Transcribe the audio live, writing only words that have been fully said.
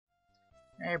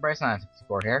Hey,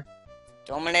 Bryce964 here.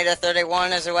 Dominator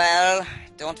 31 as well.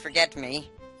 Don't forget me.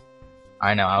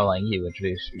 I know, I'll let you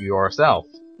introduce yourself.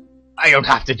 I don't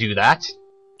have to do that.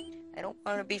 I don't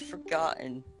want to be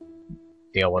forgotten.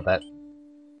 Deal with it.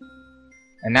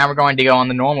 And now we're going to go on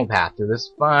the normal path through the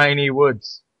spiny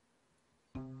woods.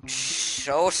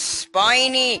 So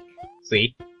spiny!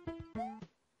 See?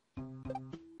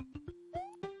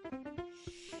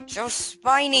 So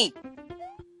spiny!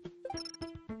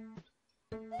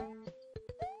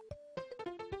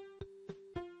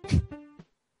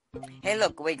 Hey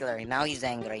look, Wiggler, now he's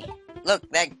angry. Look,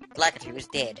 that Lakitu is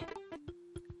dead.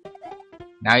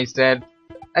 Now he's dead.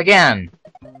 Again!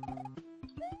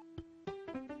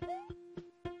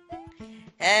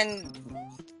 And...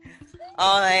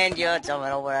 oh, and you're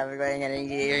jumping over everything, and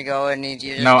you're going, and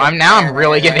you just... No, I'm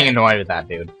really getting annoyed with that,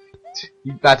 dude.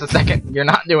 That's a second. You're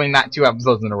not doing that 2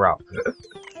 episodes in a row.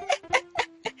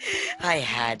 I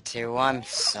had to, I'm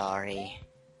sorry.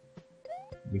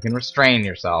 You can restrain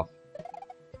yourself.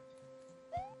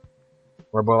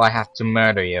 Or will I have to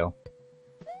murder you?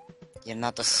 You're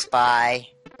not a spy.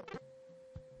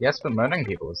 Yes, but murdering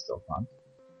people is still fun.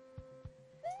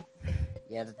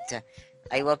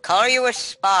 I will call you a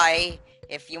spy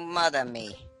if you murder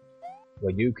me.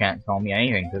 Well, you can't tell me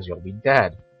anything because you'll be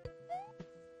dead.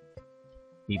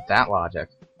 Keep that logic.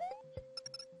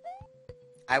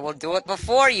 I will do it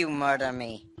before you murder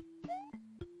me.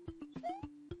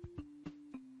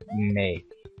 Maybe.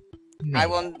 I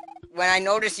will... when I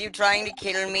notice you trying to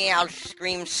kill me, I'll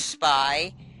scream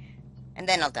spy, and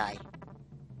then I'll die.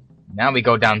 Now we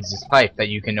go down this pipe that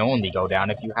you can only go down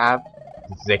if you have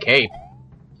the cape.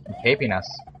 The capiness.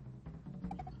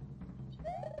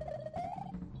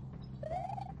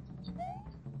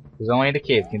 Because only the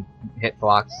cape can hit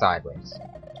blocks sideways.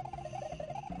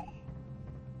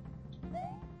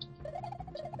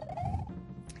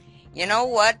 You know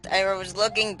what? I was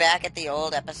looking back at the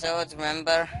old episodes,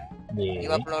 remember? Yay. You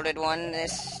uploaded one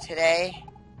today?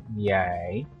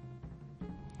 Yay.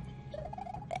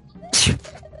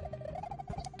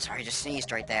 Sorry, just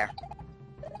sneezed right there.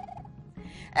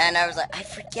 And I was like, I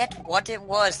forget what it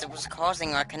was that was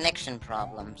causing our connection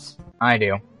problems. I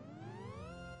do.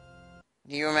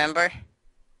 Do you remember?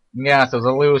 Yes, it was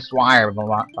a loose wire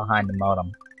behind the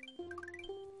modem.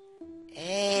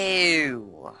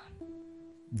 Ew.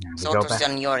 Now we So go it was back.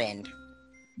 on your end.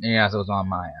 Yes, it was on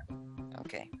my end.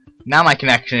 Okay. Now my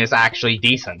connection is actually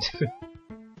decent.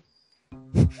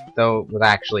 Though, it was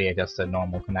actually just a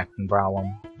normal connection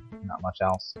problem. Not much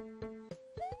else.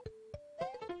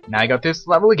 Now I go through this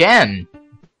level again!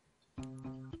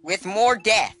 With more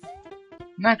death.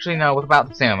 Actually, no, with about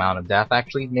the same amount of death.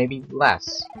 Actually, maybe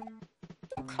less.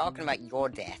 I'm talking about your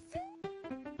death.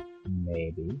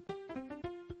 Maybe.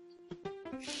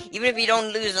 Even if you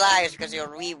don't lose lives because of your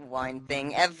rewind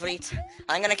thing,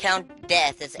 I'm gonna count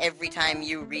death as every time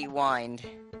you rewind.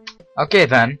 Okay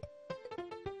then.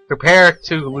 Prepare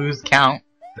to lose count.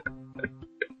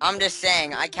 I'm just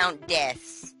saying, I count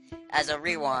deaths as a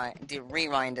rewind.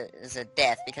 Rewind as a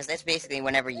death because that's basically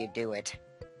whenever you do it.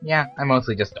 Yeah, I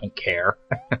mostly just don't care.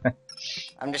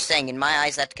 I'm just saying, in my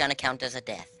eyes, that's gonna count as a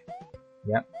death.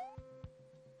 Yep.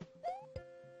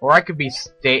 Or I could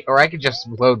just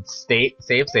load save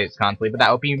states constantly, but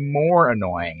that would be more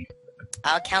annoying.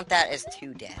 I'll count that as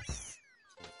 2 deaths.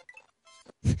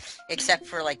 Except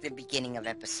for, like, the beginning of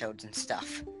episodes and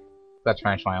stuff. That's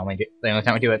fine, the only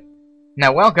time we do it.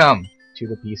 Now welcome to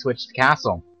the P-Switched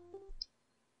Castle.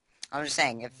 I'm just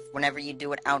saying, whenever you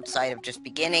do it outside of just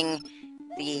beginning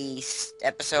the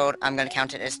episode, I'm gonna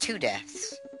count it as 2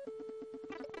 deaths.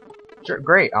 Sure,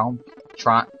 great, I'll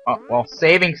try. Well,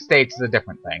 saving states is a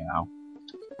different thing, though.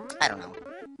 I don't know.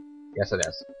 Yes, it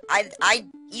is.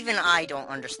 Even I don't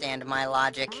understand my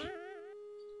logic.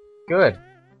 Good.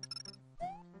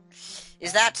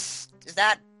 That's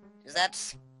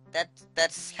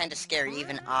kind of scary.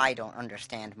 Even I don't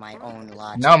understand my own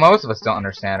logic. No, most of us don't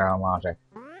understand our own logic.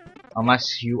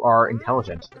 Unless you are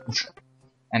intelligent.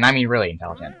 And I mean really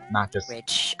intelligent, not just...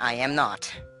 Which I am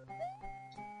not.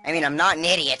 I mean, I'm not an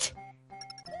idiot.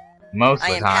 Most of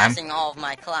I the am time. passing all of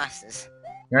my classes.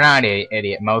 You're not an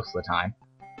idiot most of the time.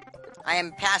 I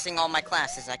am passing all my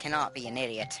classes. I cannot be an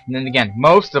idiot. And then again,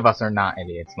 most of us are not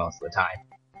idiots most of the time.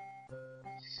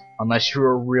 Unless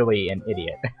you're really an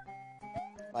idiot.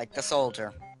 Like the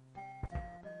soldier.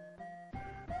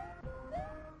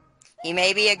 He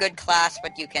may be a good class,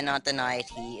 but you cannot deny it.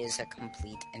 He is a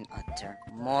complete and utter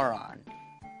moron.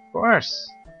 Of course.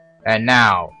 And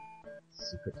now,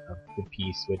 secret of the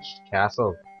P-Switched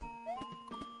Castle.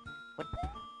 What?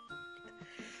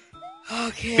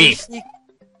 Okay. Beef.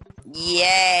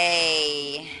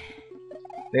 Yay!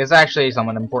 There's actually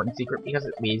somewhat important secret because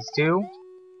it leads to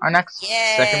our next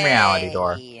second reality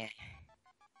door. Yay!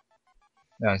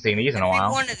 We haven't seen these in a Every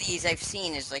while. one of these I've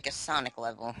seen is like a Sonic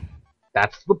level.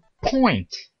 That's the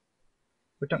point!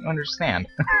 We don't understand.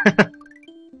 And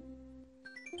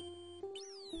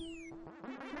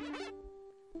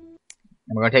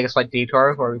we're gonna take a slight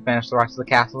detour before we finish the rest of the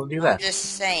castle to do I'm this.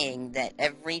 just saying that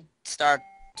every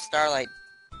Starlight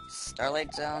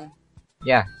Zone.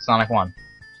 Yeah, Sonic 1.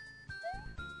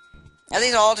 Are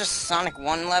these all just Sonic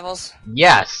 1 levels?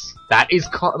 Yes! That is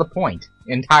the point.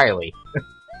 Entirely.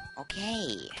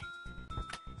 Okay.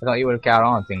 I thought you would have got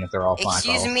on seeing as they're all Sonic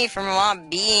Excuse levels. me for not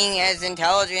being as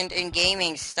intelligent in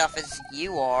gaming stuff as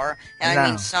you are. And I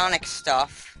mean Sonic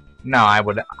stuff. No, I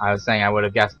was saying I would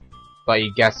have guessed, but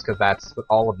you guessed because that's what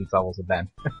all of these levels have been.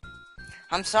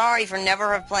 I'm sorry for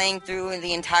never playing through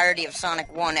the entirety of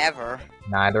Sonic 1 ever.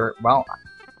 Neither, well,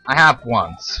 I have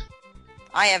once.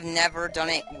 I have never done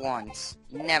it once.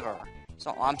 Never.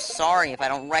 So I'm sorry if I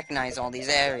don't recognize all these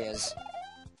areas.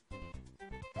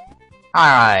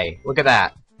 Alright, look at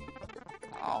that.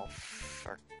 Oh,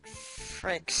 for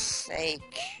frick's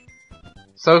sake.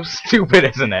 So stupid,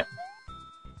 isn't it?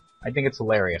 I think it's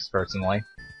hilarious, personally.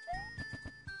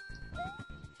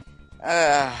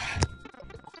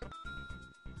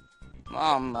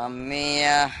 Mamma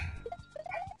mia.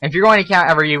 If you're going to count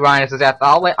every Uranus' death,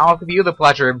 I'll give you the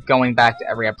pleasure of going back to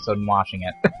every episode and watching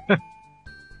it.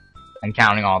 And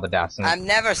counting all the deaths. And I've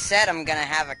never said I'm gonna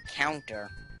have a counter.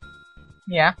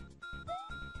 yeah.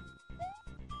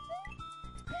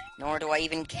 Nor do I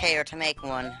even care to make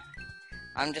one.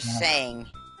 I'm just saying.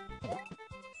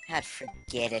 God,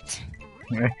 forget it.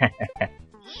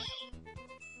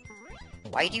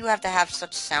 Why do you have to have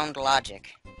such sound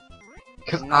logic?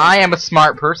 Because I am a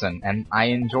smart person, and I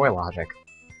enjoy logic.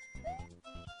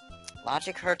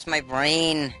 Logic hurts my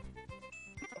brain.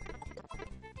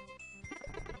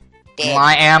 Well,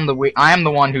 I am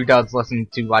the one who does listen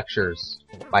to lectures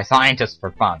by scientists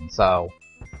for fun, so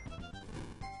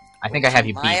I think I have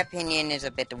you beat. My opinion is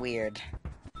a bit weird.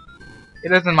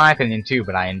 It is in my opinion too,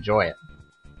 but I enjoy it.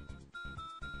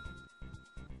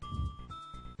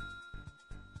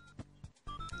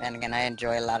 Then again, I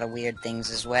enjoy a lot of weird things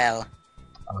as well.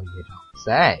 Oh, you don't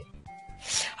say.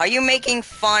 Are you making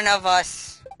fun of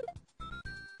us?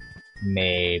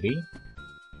 Maybe.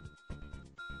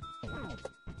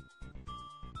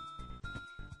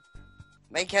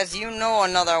 Because you know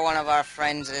another one of our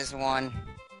friends is one.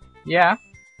 Yeah.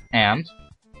 And?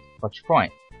 What's your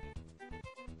point?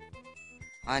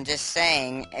 I'm just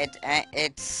saying,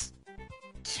 it's...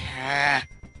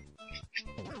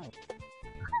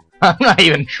 I'm not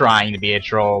even trying to be a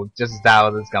troll, just how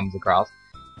this comes across.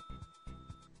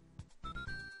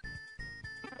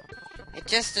 It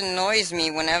just annoys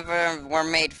me whenever we're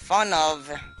made fun of.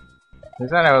 Who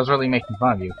said I was really making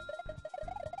fun of you?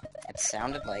 It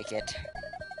sounded like it.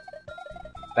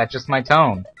 That's just my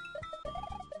tone.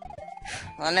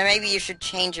 Well, then maybe you should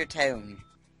change your tone.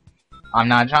 I'm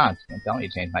not John. I'm telling you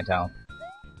to change my tone.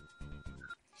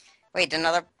 Wait,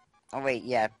 another... Oh, wait,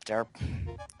 yeah, derp.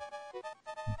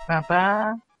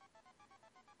 Ba-ba.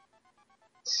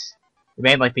 It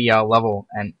made like the level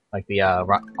and like the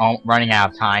running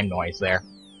out of time noise there.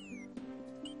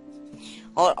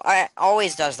 Well, it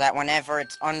always does that whenever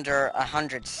it's under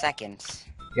 100 seconds.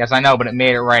 Yes, I know, but it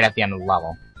made it right at the end of the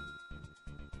level.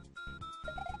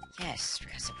 Yes,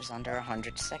 because it was under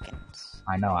 100 seconds.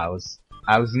 I know. I was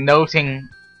noting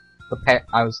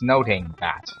I was noting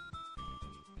that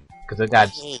because it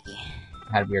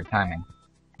had weird timing.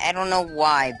 I don't know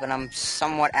why, but I'm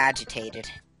somewhat agitated.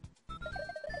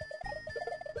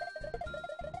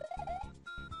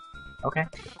 Okay.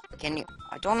 Can you...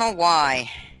 I don't know why.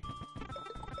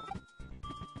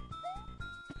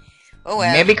 Oh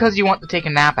well. Maybe because you want to take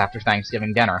a nap after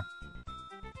Thanksgiving dinner.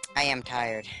 I am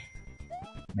tired.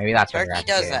 Maybe that's what Turkey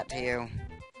does that to you.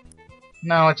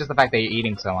 No, it's just the fact that you're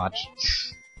eating so much.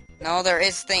 No,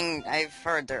 I've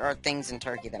heard there are things in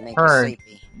turkey that make you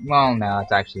sleepy. Well, no,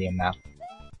 it's actually enough.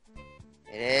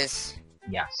 It is?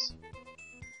 Yes.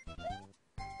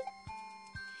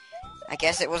 I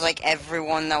guess it was like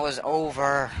everyone that was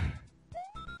over.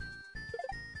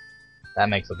 That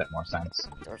makes a bit more sense.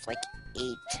 There was like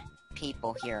 8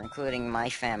 people here, including my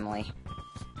family.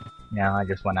 Yeah, I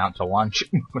just went out to lunch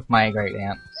with my great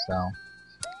aunt, so...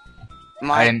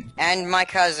 And my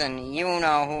cousin, you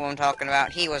know who I'm talking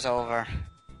about, he was over.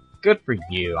 Good for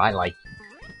you, I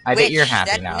bet you're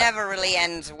happy now. That never really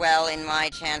ends well in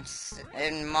my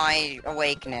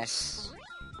awakeness.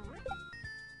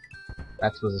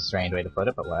 That was a strange way to put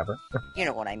it, but whatever. You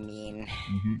know what I mean.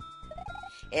 Mm-hmm.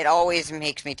 It always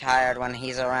makes me tired when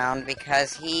he's around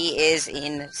because he is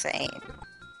insane.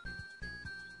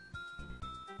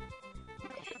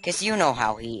 Because you know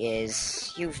how he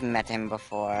is. You've met him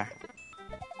before.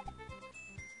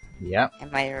 Yep. Am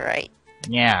I right?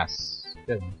 Yes.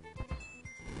 Good.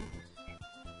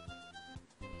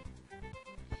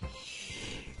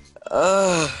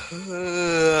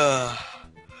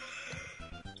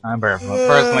 I'm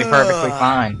personally perfectly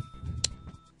fine.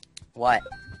 What?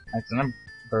 I'm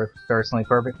personally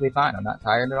perfectly fine. I'm not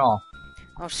tired at all.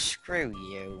 Oh, screw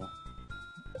you.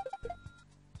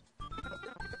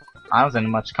 I was in a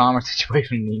much calmer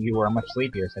situation than you were, a much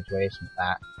sleepier situation with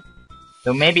that.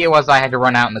 Though maybe it was I had to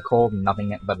run out in the cold and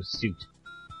nothing but a suit.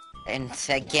 And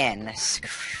again,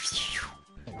 screw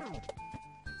you.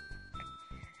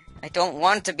 I don't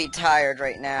want to be tired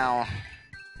right now.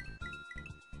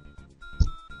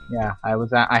 Yeah,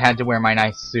 I had to wear my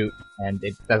nice suit, and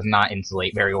it does not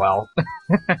insulate very well.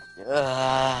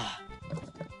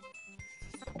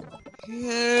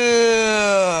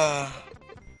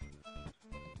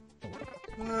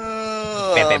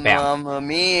 Mamma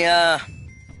mia.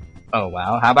 Oh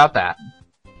wow, how about that?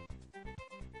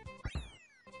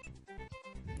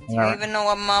 Do you even know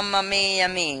what Mamma Mia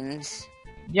means?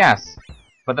 Yes,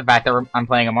 but the fact that I'm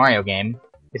playing a Mario game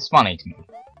is funny to me.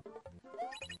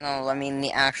 No, I mean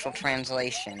the actual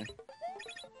translation.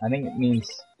 I think it means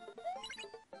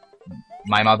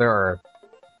my mother or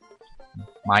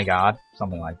my God,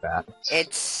 something like that.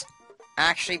 It's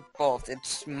actually both.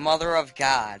 It's Mother of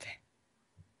God.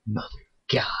 Mother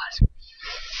of God.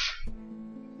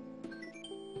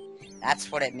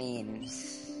 That's what it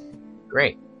means.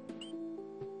 Great.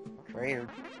 Great.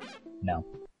 No.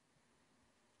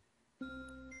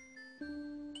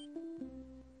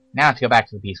 Now to go back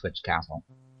to the P-Switch Castle.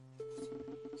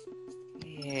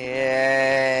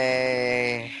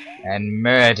 Yay. And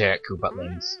murder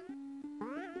Koopatlings.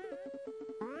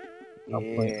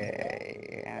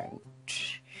 Yay.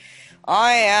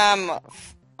 I am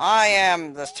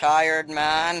the tired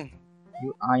man.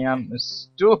 I am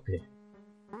stupid.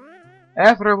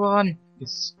 Everyone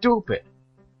is stupid.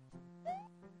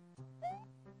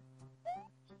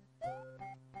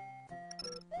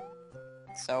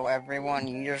 So everyone,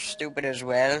 you're stupid as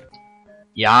well?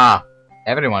 Yeah,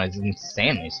 everyone is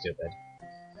insanely stupid.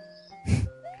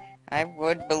 I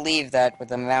would believe that with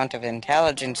the amount of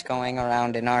intelligence going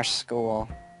around in our school.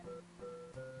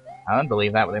 I don't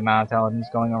believe that with the amount of intelligence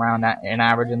going around in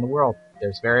average in the world.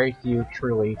 There's very few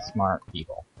truly smart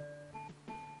people.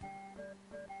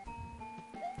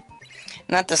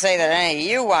 Not to say that any of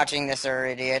you watching this are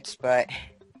idiots, but...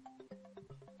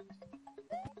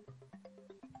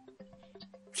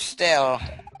 still...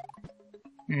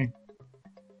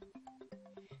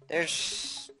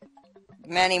 There's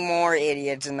many more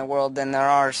idiots in the world than there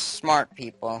are smart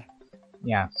people.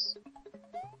 Yes.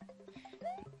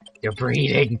 You're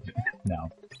breeding. No.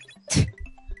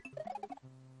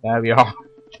 That'd be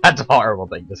that's a horrible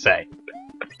thing to say.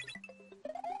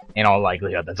 In all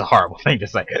likelihood, that's a horrible thing to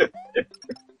say.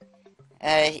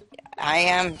 I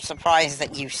am surprised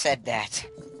that you said that.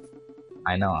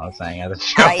 I know, I was saying as a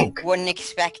joke. I wouldn't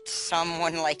expect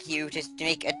someone like you to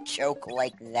make a joke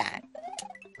like that.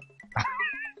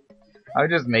 I was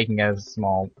just making a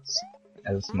small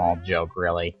joke,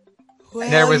 really. Well,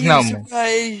 there was no. No!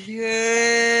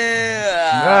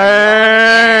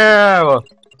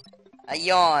 A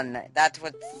yawn. That's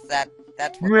what.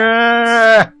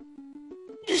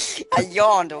 I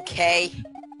yawned. Okay.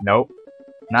 Nope.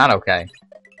 Not okay.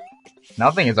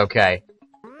 Nothing is okay.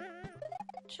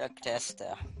 Chuck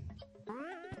Testa.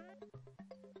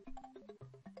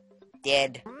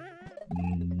 Dead.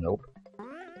 Nope.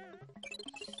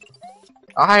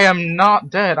 I am not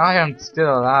dead. I am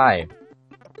still alive.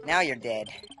 Now you're dead.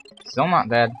 Still not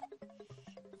dead.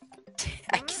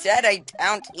 I said I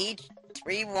count each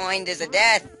rewind as a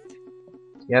death.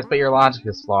 Yes, but your logic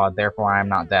is flawed. Therefore, I am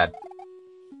not dead.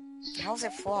 How's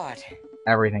it flawed?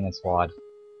 Everything is flawed.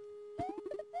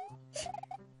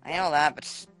 I know that,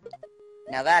 but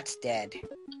now that's dead.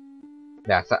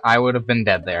 Yes, I would have been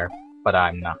dead there, but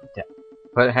I'm not dead.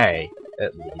 But hey,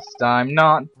 at least I'm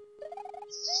not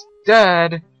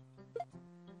dead.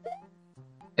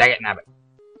 Dang it, nabbit.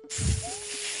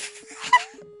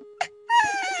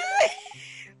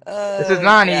 This is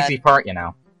not an easy part, you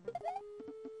know.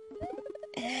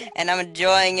 And I'm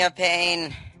enjoying your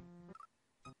pain.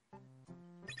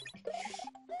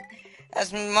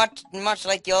 As much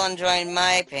like you'll enjoy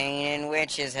my pain in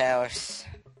Witch's house.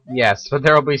 Yes, but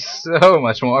there will be so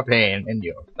much more pain in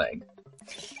your thing.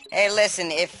 Hey,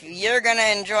 listen, if you're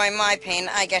gonna enjoy my pain,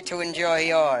 I get to enjoy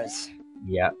yours.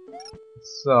 Yep.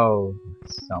 So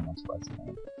much less.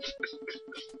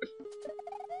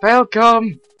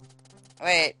 Welcome!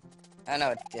 Wait. I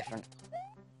know it's different.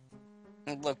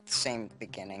 It looked the same at the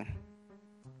beginning.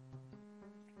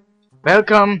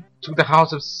 Welcome to the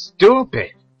House of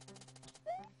Stupid!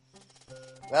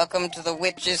 Welcome to the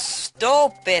witch's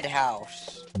stupid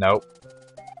house. Nope.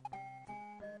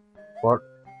 What?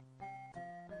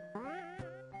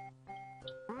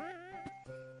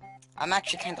 I'm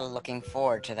actually kind of looking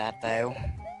forward to that, though.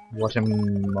 What a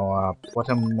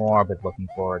morbid looking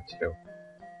forward to.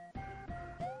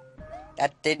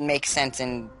 That did make sense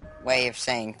in way of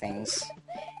saying things.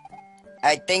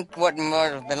 I think what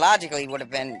more logically would have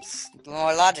been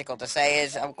more logical to say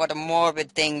is what a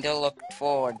morbid thing to look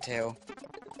forward to.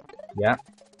 Yeah.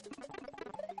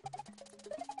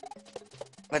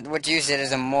 But what you said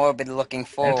is a morbid looking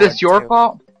forward Is this your to.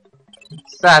 fault?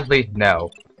 Sadly, no.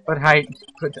 But I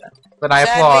applaud.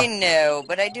 Sadly, no,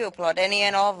 but I do applaud any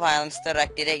and all violence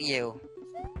directed at you.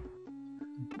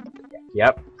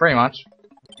 Yep, pretty much.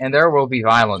 And there will be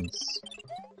violence.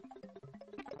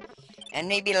 And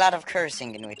maybe a lot of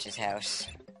cursing in Witch's house.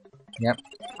 Yep.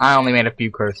 I only made a few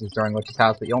curses during Witch's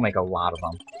house, but you'll make a lot of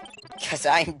them. Because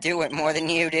I do it more than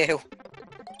you do.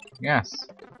 Yes.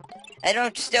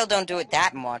 I still don't do it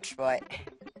that much, but...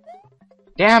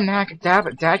 Damn, naggit,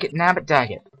 dabbit, daggit, nabbit,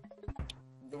 daggit.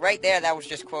 Right there, that was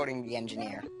just quoting the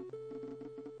engineer.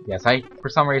 Yes, I, for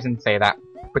some reason, say that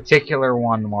particular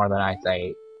one more than I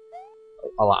say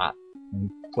a lot, in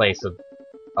place of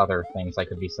other things I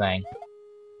could be saying.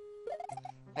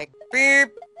 Like, beep!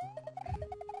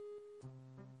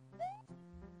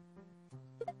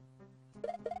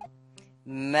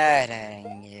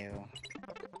 Murdering you.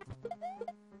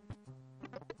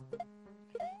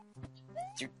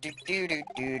 Do do do do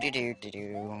do do do do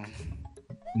do.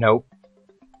 Nope.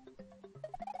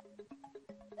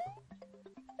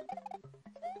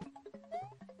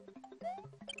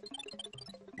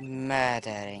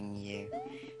 Murdering you.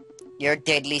 Your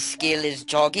deadly skill is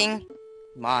jogging.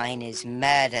 Mine is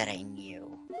murdering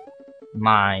you.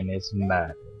 Mine is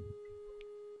murder.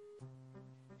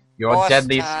 Your Boss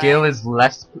deadly time. skill is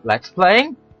let's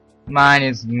playing? Mine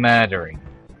is murdering.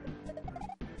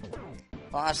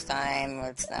 Boss time.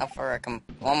 It's now for a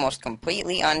almost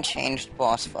completely unchanged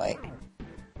boss fight.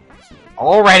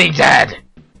 Already dead!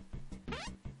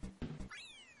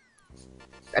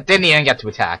 That didn't even get to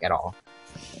attack at all.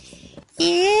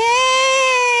 Yay!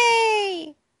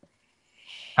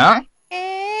 Huh?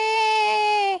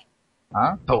 Yay!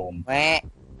 Huh? Boom. Wait.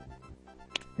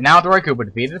 And now the Roy Koopa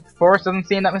defeated, the forest doesn't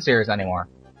seem that mysterious anymore.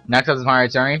 Next up is my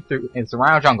journey through its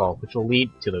surrounding jungle, which will lead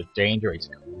to the dangerous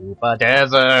Koopa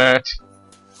Desert.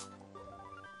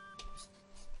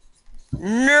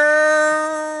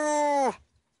 No!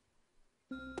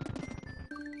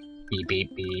 Beep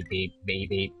beep beep beep beep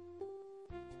beep.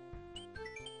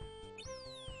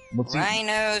 We'll see,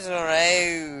 Rhino's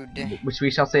Road. which we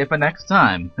shall save for next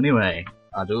time. Anyway,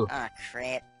 adieu. Ah,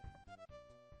 crap.